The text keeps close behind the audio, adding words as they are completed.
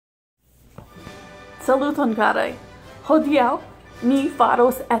Saluton caraj. Hodiaŭ ni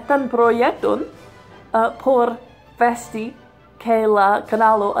faros etan projekton por festi ke la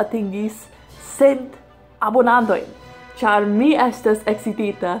kanalo atingis 100 abonantojn. Ĉar mi estas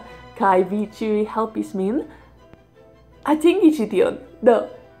excitita kaj vi ĉiuj helpis min atingi ĉi tion. Do,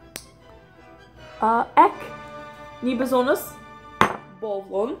 ni bezonas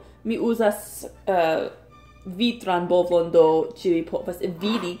bovlon. Mi uzas vitran bovlon, do ĉiuj povas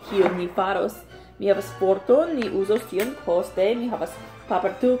vidi kion ni faros. Mi havas forton, ni uzos tion poste. Mi havas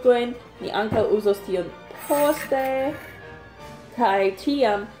papertukojn, ni ankaŭ uzos tion poste. Kaj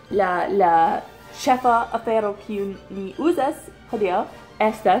tiam la ĉefa afero kiun ni uzas hodiaŭ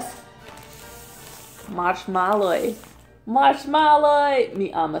estas marŝmaloj. Marshmallow!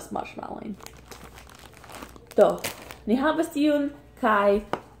 Mi amas marshmallojn. Do, ni havas tiun kaj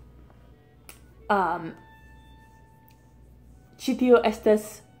ĉi tio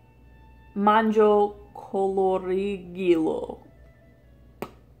estas manĝo kolorigilo.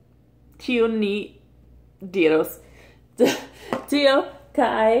 Tion ni diros. Tio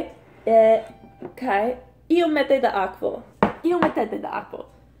kaj iomete da akvo. Iometete da akvo.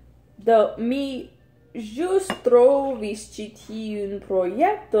 Do, mi ĵus trovis ĉi tiun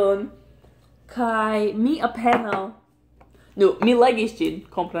projekton kaj mi apenaŭ mi legis ĝin,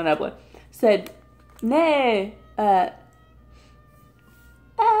 kompreneble, sed ne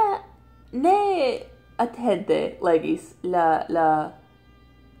atente legis la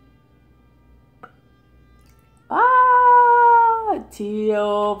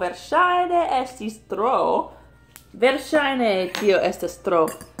tio verŝajne estis tro. Verŝajne tio estas tro.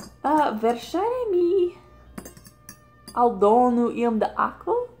 Verŝajne mi aldonu iom da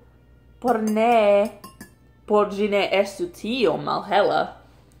akvo por ĝi ne estu tiom malhela.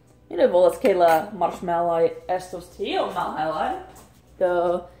 Mi ne volas ke la marshmalloj estos tiom malhelaj.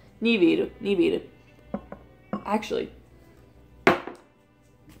 Do ni vidu. Actually,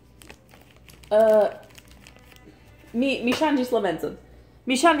 mi ŝanĝis la mencon.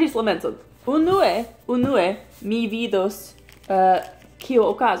 Unue mi vidos kio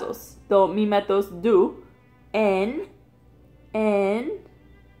okazos. Do mi metos 2 en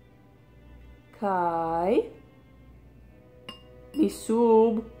kaj mi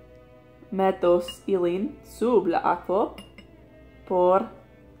metos ilin sub la akvo por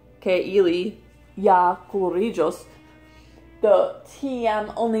ke ili ja koloriĝos. Do tiam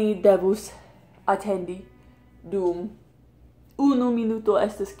oni devus atendi dum 1 minuto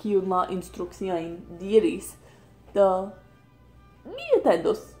estas kiun la instrukciojn diris. Do mi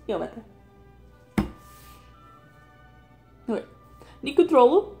atendos iomete. Ni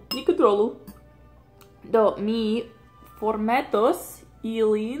kontrolu. Do mi formetos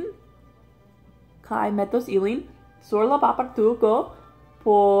ilin kaj metos ilin sur la papertuko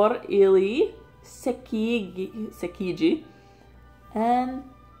por ili sekiĝi.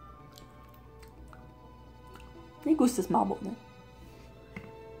 Ne gustas malbone.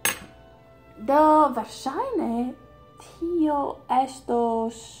 Do verŝajne tio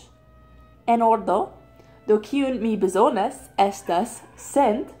estos en ordo. Do kiun mi bezonas estas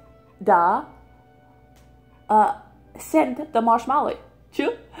 100 da marshmalloj.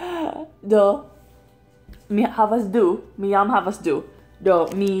 Ĉu? Do mi jam havas 2. Do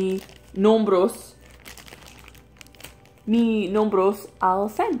mi nombros al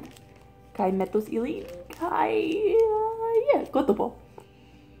 100 kaj metos ilin kaj gotovo.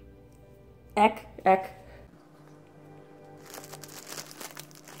 Ek.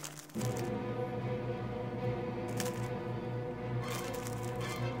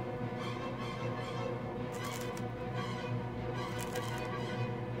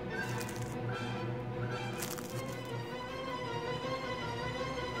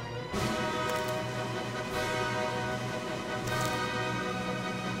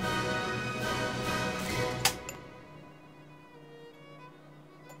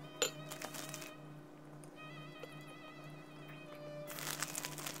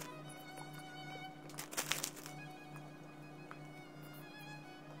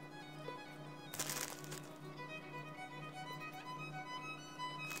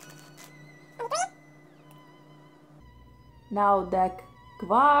 Naŭdek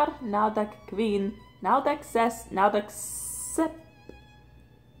kvar, 95, 96, 97,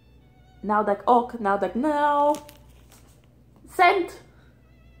 98, 99,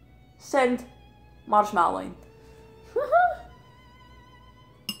 100 marshmallojn.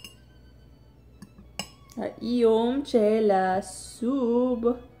 Iom ĉe la sub.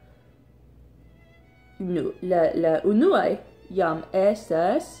 La unuaj jam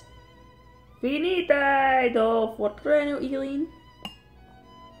estas finitaj, do forprenu ilin.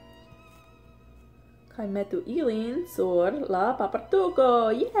 Kai metu ilin sur la papartugo.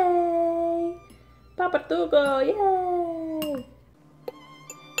 Yay! Papartugo, yay!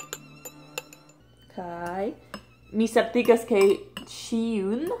 Kai mi certigas ke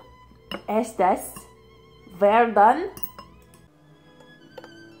ĉiun estas verdan.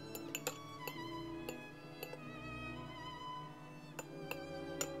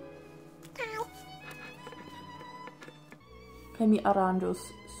 Kai mi aranĝos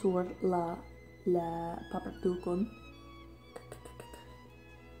sur la papartukon.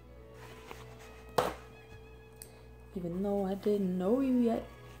 Even though I didn't know you yet.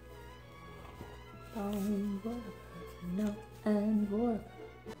 No and work.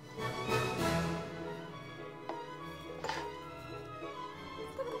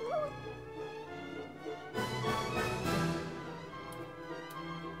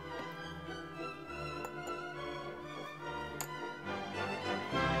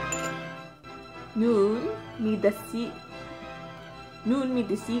 Nun mi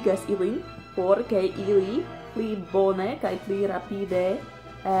disigas ilin por ke ili pli bone kaj pli rapide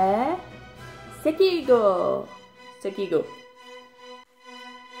sekigo.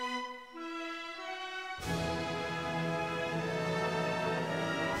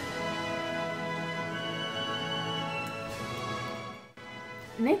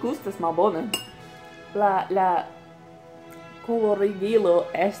 Ne gustas malbone. La colorigilo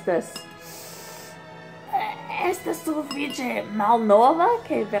estas sufiĉe malnova,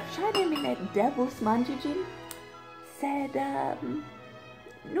 ke verŝajne mi ne devus manĝi ĝin, sed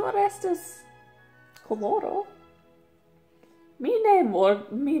nur estas coloro.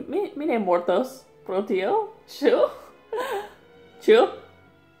 Mi ne mortos pro tio, ĉu? Ĉu?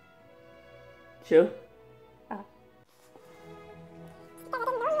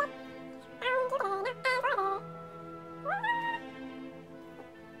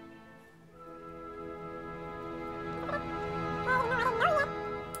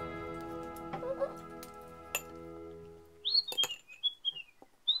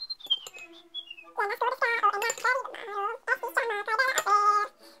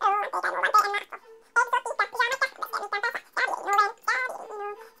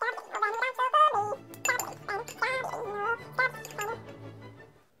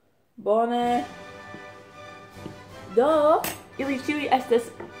 Bone. Do, ili ĉiuj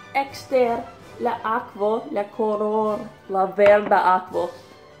estas ekster la akvo, la color, la verda akvo.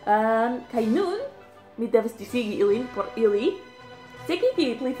 Kaj nun mi devas disigi ilin por ili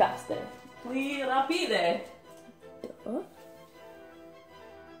sekigi pli faste, pli rapide. Do,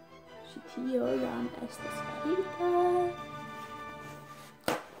 ĉi tio jam estas farita.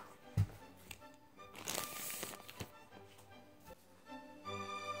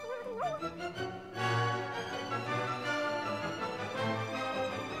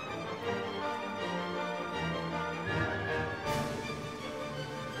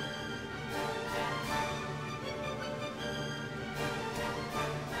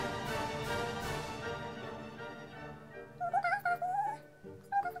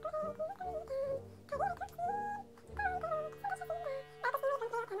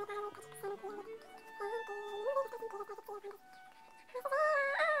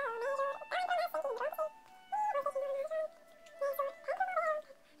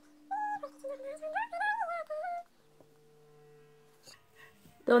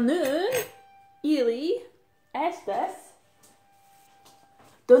 Do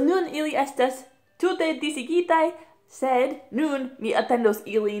nun ili estas tute disigitaj, sed nun mi atendos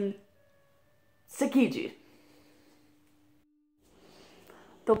ilin sekigi.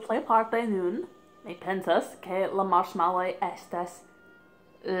 Do plejparte nun mi pensas ke la marshmallow estas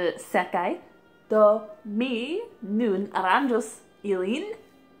sekaj, do mi nun aranĝos ilin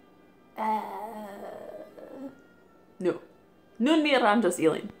Nun mi aranĝos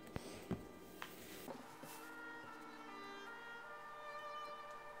ilin.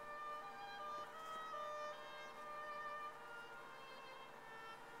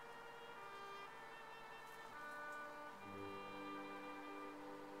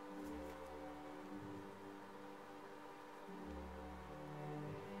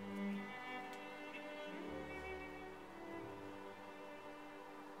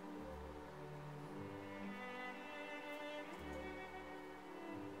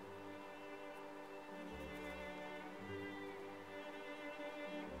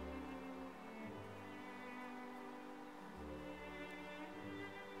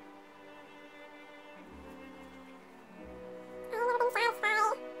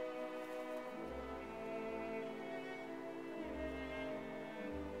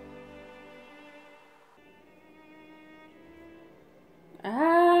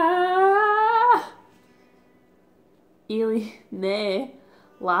 mi ne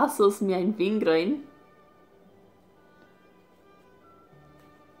lasos miajn fingrojn.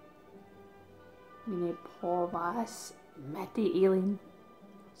 Mi ne povas meti ilin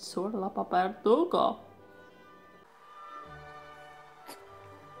sur la papertuko.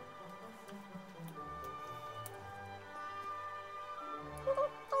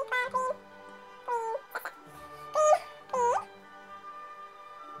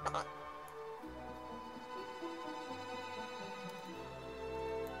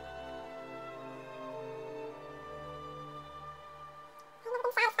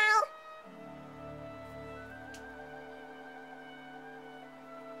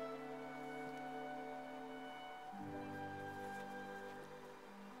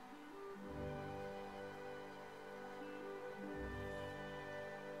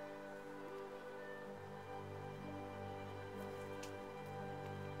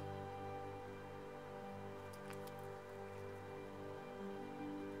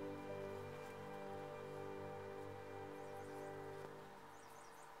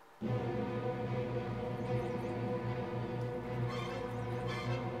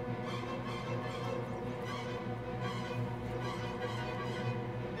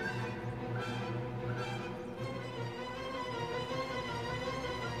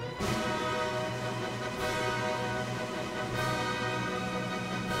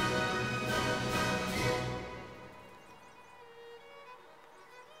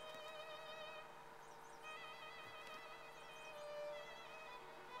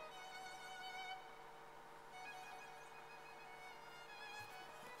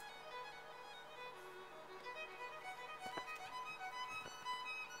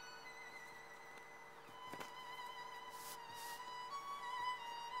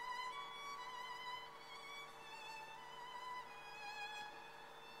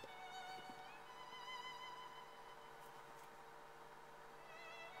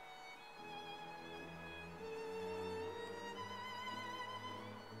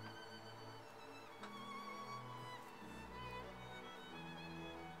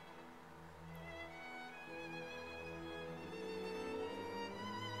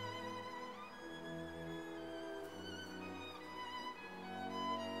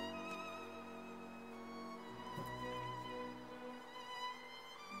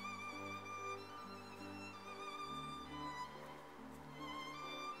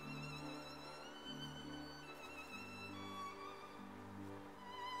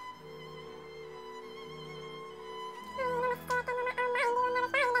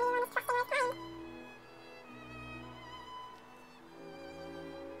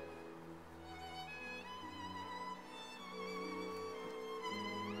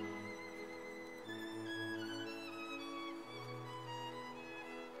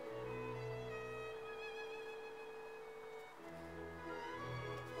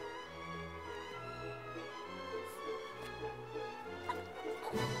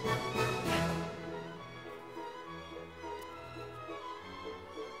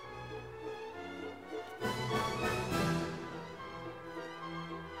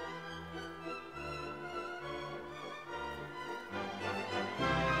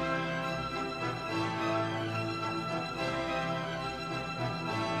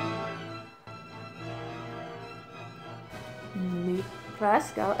 Mi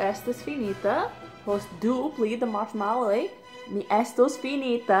preskaŭ estas finita. Post du pli da marshmallow, mi estos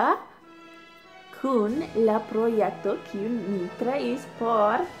finita kun la projekto kiun mi kreis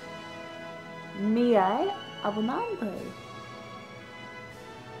por miaj abonantoj.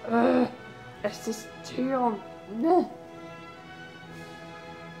 Estas tiom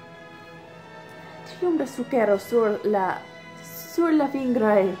da sukero sur la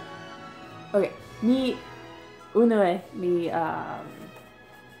fingroj. Okay, unue mi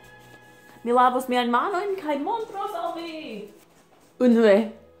lavos miajn manojn kaj montros al vi.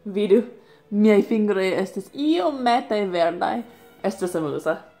 Unue, vidu, miaj fingroj estas iomete verdaj. Estas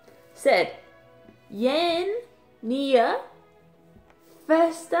amuza. Sed, jen nia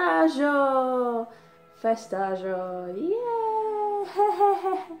festaĵo.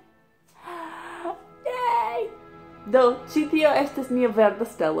 Yay! Do, ĉi tio estas mia verda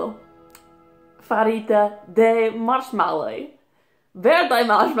stelo. Farita de marshmallow. Verdaj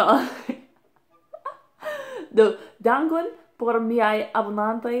marshmallow. Do, dankon por miaj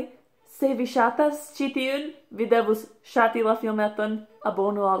abonantoj. Se vi ŝatas ĉi tiun, vi devus ŝati la filmeton,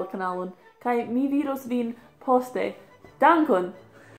 abonu al la kanalon, kaj mi vidos vin poste. Dankon!